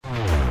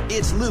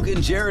It's Luke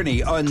and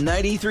Jeremy on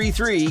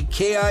 93.3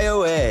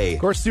 KIOA. Of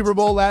course, Super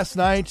Bowl last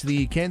night.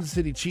 The Kansas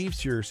City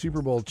Chiefs, your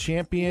Super Bowl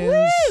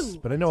champions. Woo!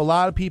 But I know a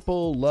lot of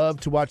people love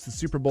to watch the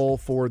Super Bowl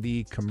for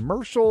the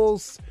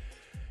commercials.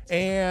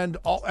 And,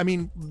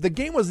 the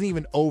game wasn't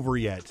even over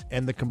yet.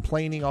 And the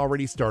complaining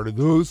already started.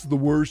 This is the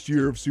worst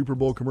year of Super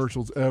Bowl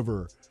commercials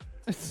ever.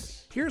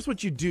 Here's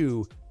what you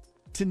do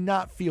to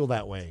not feel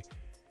that way.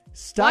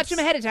 Watch them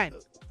ahead of time.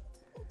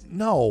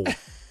 No.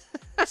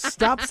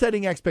 Stop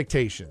setting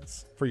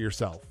expectations for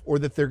yourself or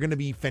that they're going to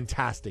be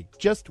fantastic.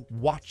 Just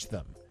watch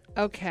them.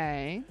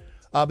 Okay.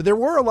 But there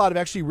were a lot of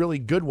actually really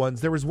good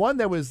ones. There was one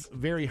that was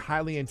very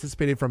highly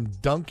anticipated from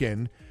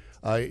Dunkin'.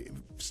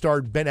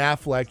 Starred Ben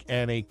Affleck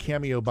and a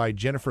cameo by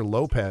Jennifer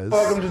Lopez.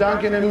 Welcome to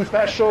Dunkin', a new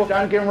special.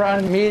 Dunkin'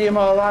 Run, medium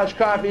or large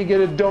coffee,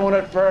 get a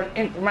donut for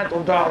an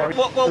incremental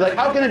 $1. Like,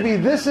 how can it be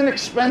this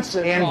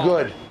inexpensive and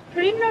good?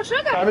 Cream, no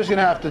sugar. I'm just going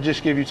to have to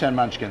just give you 10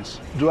 munchkins.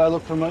 Do I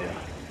look familiar?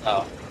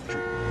 Oh.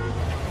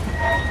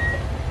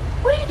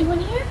 What are you doing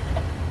here?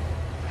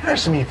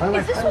 There's me. Find my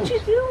Is this friends. what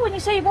you do when you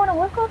say you're going to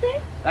work all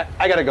day?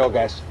 I got to go,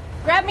 guys.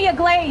 Grab me a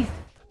glaze.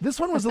 This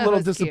one was a That little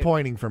was cute.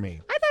 disappointing for me.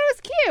 I thought it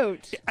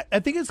was cute. I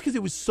think it's because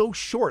it was so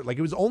short. Like,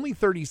 it was only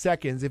 30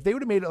 seconds. If they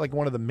would have made it like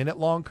one of the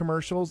minute-long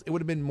commercials, it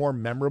would have been more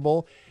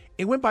memorable.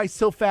 It went by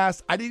so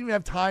fast, I didn't even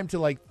have time to,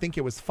 like, think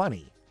it was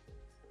funny.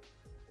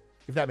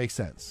 If that makes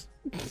sense.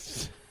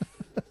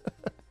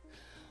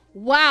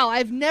 Wow,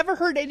 I've never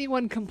heard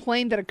anyone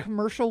complain that a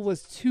commercial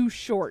was too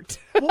short.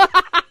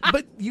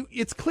 But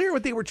it's clear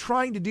what they were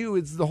trying to do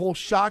is the whole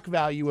shock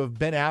value of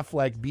Ben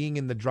Affleck being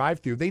in the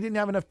drive-thru. They didn't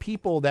have enough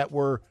people that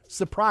were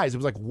surprised. It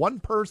was like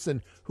one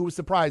person who was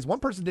surprised. One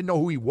person didn't know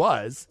who he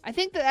was. I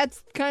think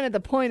that's kind of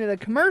the point of the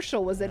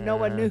commercial was that no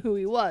one knew who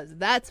he was.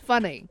 That's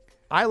funny.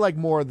 I like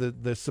more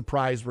the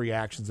surprise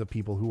reactions of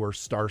people who are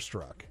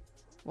starstruck.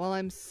 Well,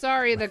 I'm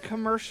sorry the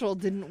commercial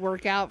didn't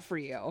work out for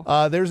you.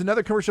 There's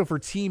another commercial for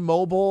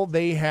T-Mobile.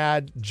 They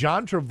had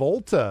John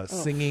Travolta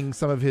singing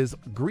some of his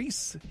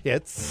Grease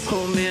hits.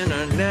 Home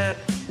internet,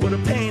 what a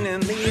pain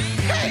in the...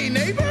 Hey,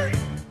 neighbor!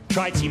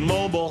 Try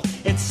T-Mobile,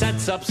 it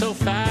sets up so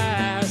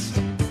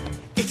fast.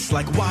 It's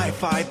like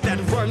Wi-Fi that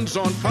runs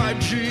on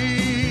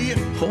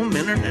 5G. Home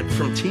internet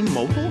from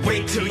T-Mobile?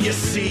 Wait till you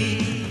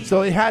see.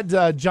 So it had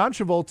John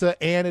Travolta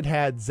and it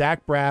had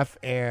Zach Braff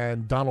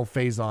and Donald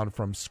Faison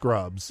from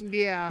Scrubs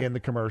in the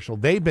commercial.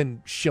 They've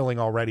been shilling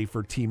already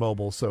for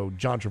T-Mobile, so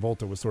John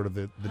Travolta was sort of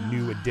the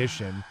new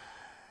addition.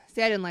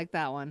 See, I didn't like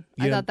that one.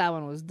 I Yeah. thought that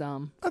one was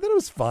dumb. I thought it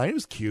was fine. It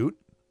was cute.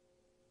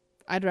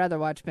 I'd rather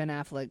watch Ben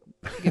Affleck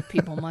give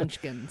people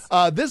munchkins.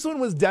 This one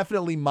was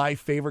definitely my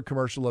favorite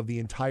commercial of the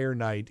entire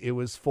night. It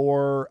was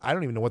for, I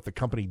don't even know what the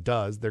company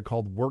does. They're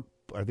called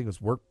I think it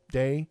was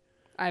Workday.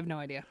 I have no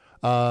idea.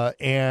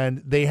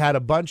 And they had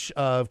a bunch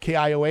of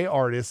KIOA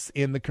artists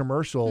in the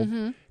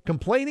commercial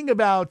complaining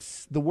about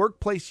the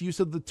workplace use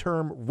of the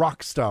term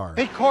rock star.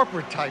 Hey,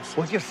 corporate types,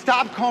 will you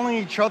stop calling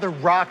each other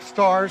rock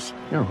stars?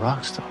 You're a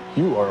rock star.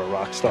 You are a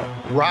rock star.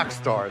 Rock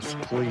stars,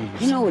 please.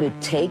 You know what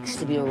it takes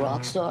to be a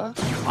rock star?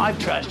 I've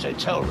trashed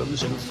hotel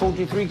rooms in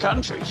 43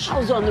 countries. I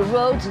was on the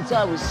road since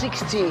I was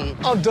 16.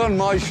 I've done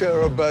my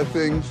share of bad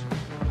things.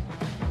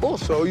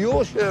 Also,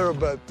 your share of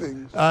bad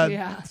things.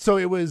 Yeah. So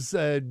it was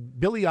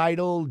Billy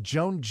Idol,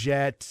 Joan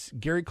Jett,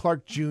 Gary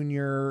Clark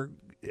Jr.,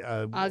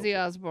 Ozzy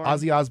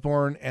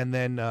Osbourne. and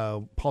then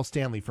Paul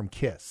Stanley from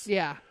Kiss.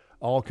 Yeah.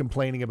 All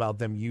complaining about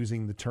them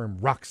using the term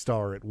rock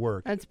star at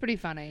work. That's pretty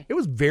funny. It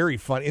was very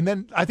fun. And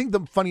then I think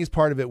the funniest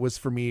part of it was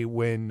for me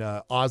when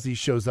Ozzy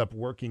shows up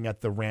working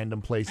at the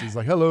random place. He's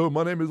like, hello,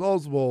 my name is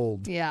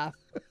Oswald. Yeah.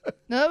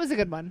 No, that was a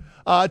good one.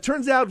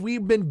 Turns out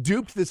we've been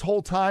duped this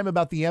whole time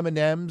about the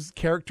M&M's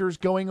characters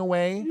going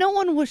away. No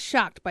one was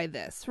shocked by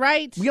this,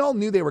 right? We all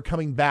knew they were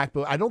coming back,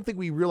 but I don't think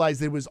we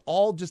realized it was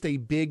all just a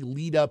big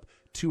lead up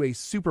to a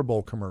Super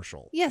Bowl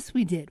commercial. Yes,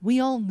 we did. We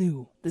all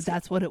knew that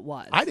that's what it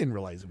was. I didn't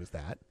realize it was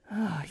that.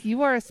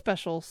 You are a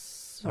special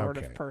sort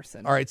Okay. of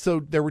person. All right, so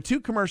there were two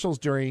commercials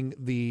during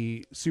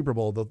the Super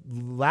Bowl. The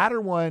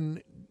latter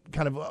one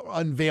kind of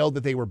unveiled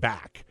that they were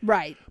back.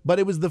 Right. But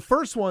it was the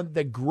first one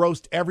that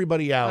grossed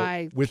everybody out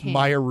I with can't.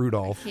 Maya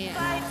Rudolph. Can't.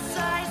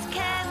 Bite-sized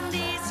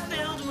candies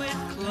filled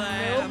with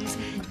clams.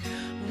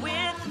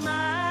 With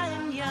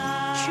mine,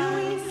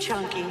 Chewy,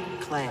 chunky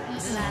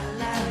clams.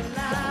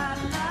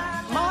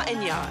 Ma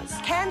and Ya's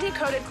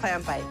candy-coated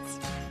clam bites.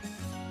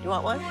 You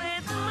want one?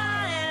 With mine,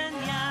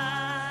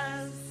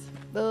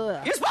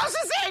 Ugh. You're supposed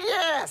to say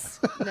yes!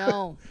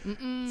 No.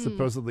 Mm-mm.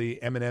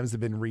 Supposedly M&M's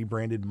have been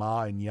rebranded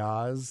Ma and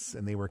Yaz,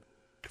 and they were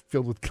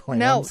filled with clams.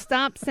 No,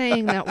 stop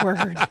saying that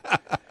word.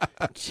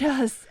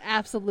 Just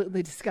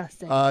absolutely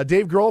disgusting.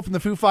 Dave Grohl from the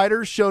Foo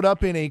Fighters showed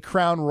up in a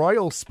Crown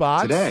Royal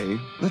spot. Today,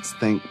 let's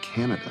thank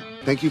Canada.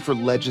 Thank you for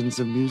legends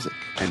of music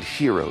and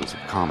heroes of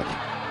comedy.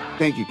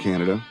 Thank you,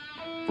 Canada,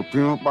 for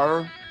peanut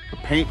butter, the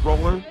paint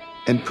roller,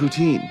 and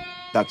poutine.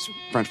 That's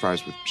French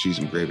fries with cheese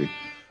and gravy.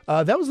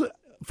 That was,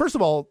 first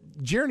of all,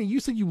 Jeremy, you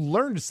said you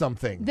learned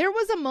something. There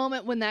was a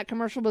moment when that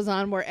commercial was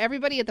on where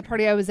everybody at the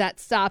party I was at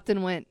stopped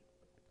and went,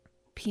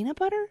 peanut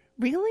butter?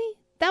 Really?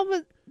 That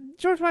was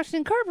George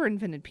Washington Carver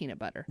invented peanut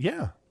butter.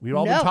 Yeah, we'd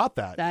all been taught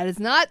that. That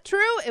is not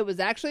true. It was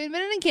actually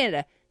invented in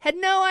Canada. Had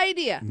no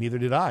idea. Neither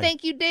did I.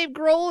 Thank you, Dave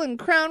Grohl and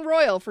Crown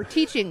Royal, for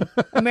teaching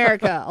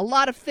America a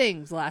lot of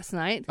things last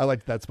night. I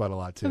liked that spot a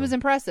lot, too. It was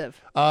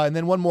impressive. And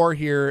then one more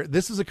here.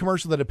 This is a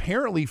commercial that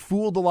apparently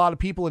fooled a lot of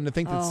people into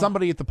think that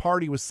somebody at the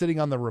party was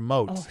sitting on the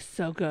remote. Oh,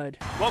 so good.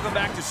 Welcome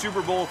back to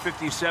Super Bowl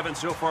 57.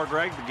 So far,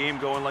 Greg, the game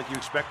going like you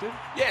expected?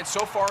 Yeah, and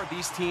so far,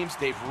 these teams,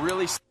 they've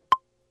really...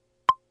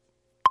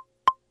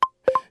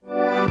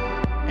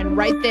 And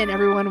right then,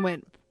 everyone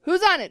went,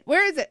 who's on it?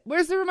 Where is it?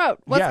 Where's the remote?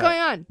 What's going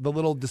on? The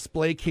little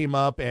display came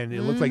up, and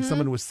it looked like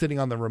someone was sitting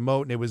on the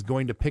remote, and it was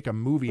going to pick a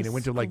movie, and it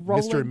went to like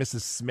Mr. and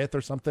Mrs. Smith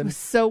or something. It was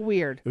so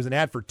weird. It was an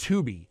ad for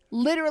Tubi.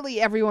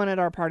 Literally everyone at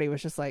our party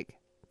was just like,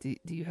 do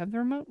you have the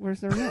remote? Where's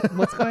the remote?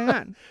 What's going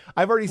on?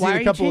 I've already seen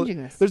a couple.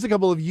 There's a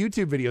couple of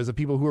YouTube videos of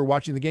people who are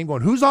watching the game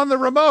going, "Who's on the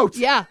remote?"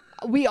 Yeah,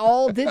 we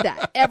all did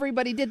that.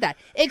 Everybody did that,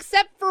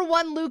 except for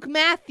one Luke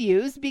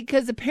Matthews,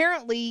 because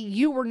apparently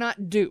you were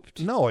not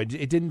duped. No, it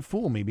didn't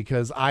fool me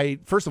because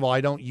first of all,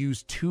 I don't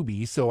use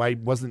Tubi, so I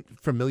wasn't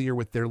familiar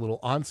with their little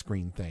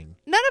on-screen thing.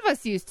 None of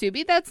us use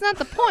Tubi. That's not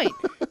the point.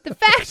 The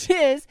fact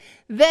is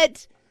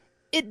that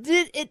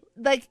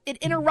it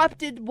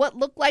interrupted what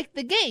looked like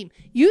the game.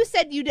 You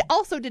said you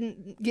also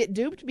didn't get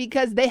duped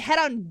because they had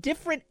on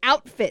different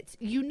outfits.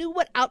 You knew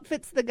what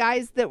outfits the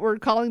guys that were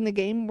calling the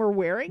game were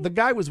wearing? The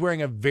guy was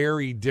wearing a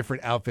very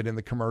different outfit in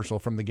the commercial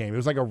from the game. It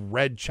was like a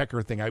red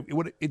checker thing.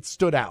 It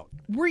stood out.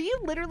 Were you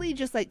literally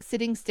just like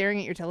sitting staring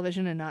at your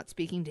television and not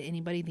speaking to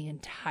anybody the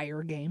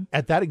entire game?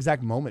 At that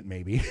exact moment,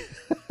 maybe.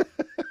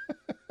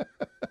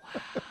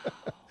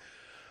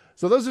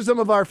 So those are some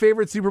of our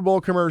favorite Super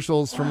Bowl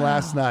commercials from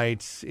last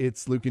night.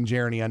 It's Luke and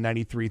Jeremy on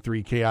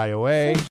 93.3 KIOA.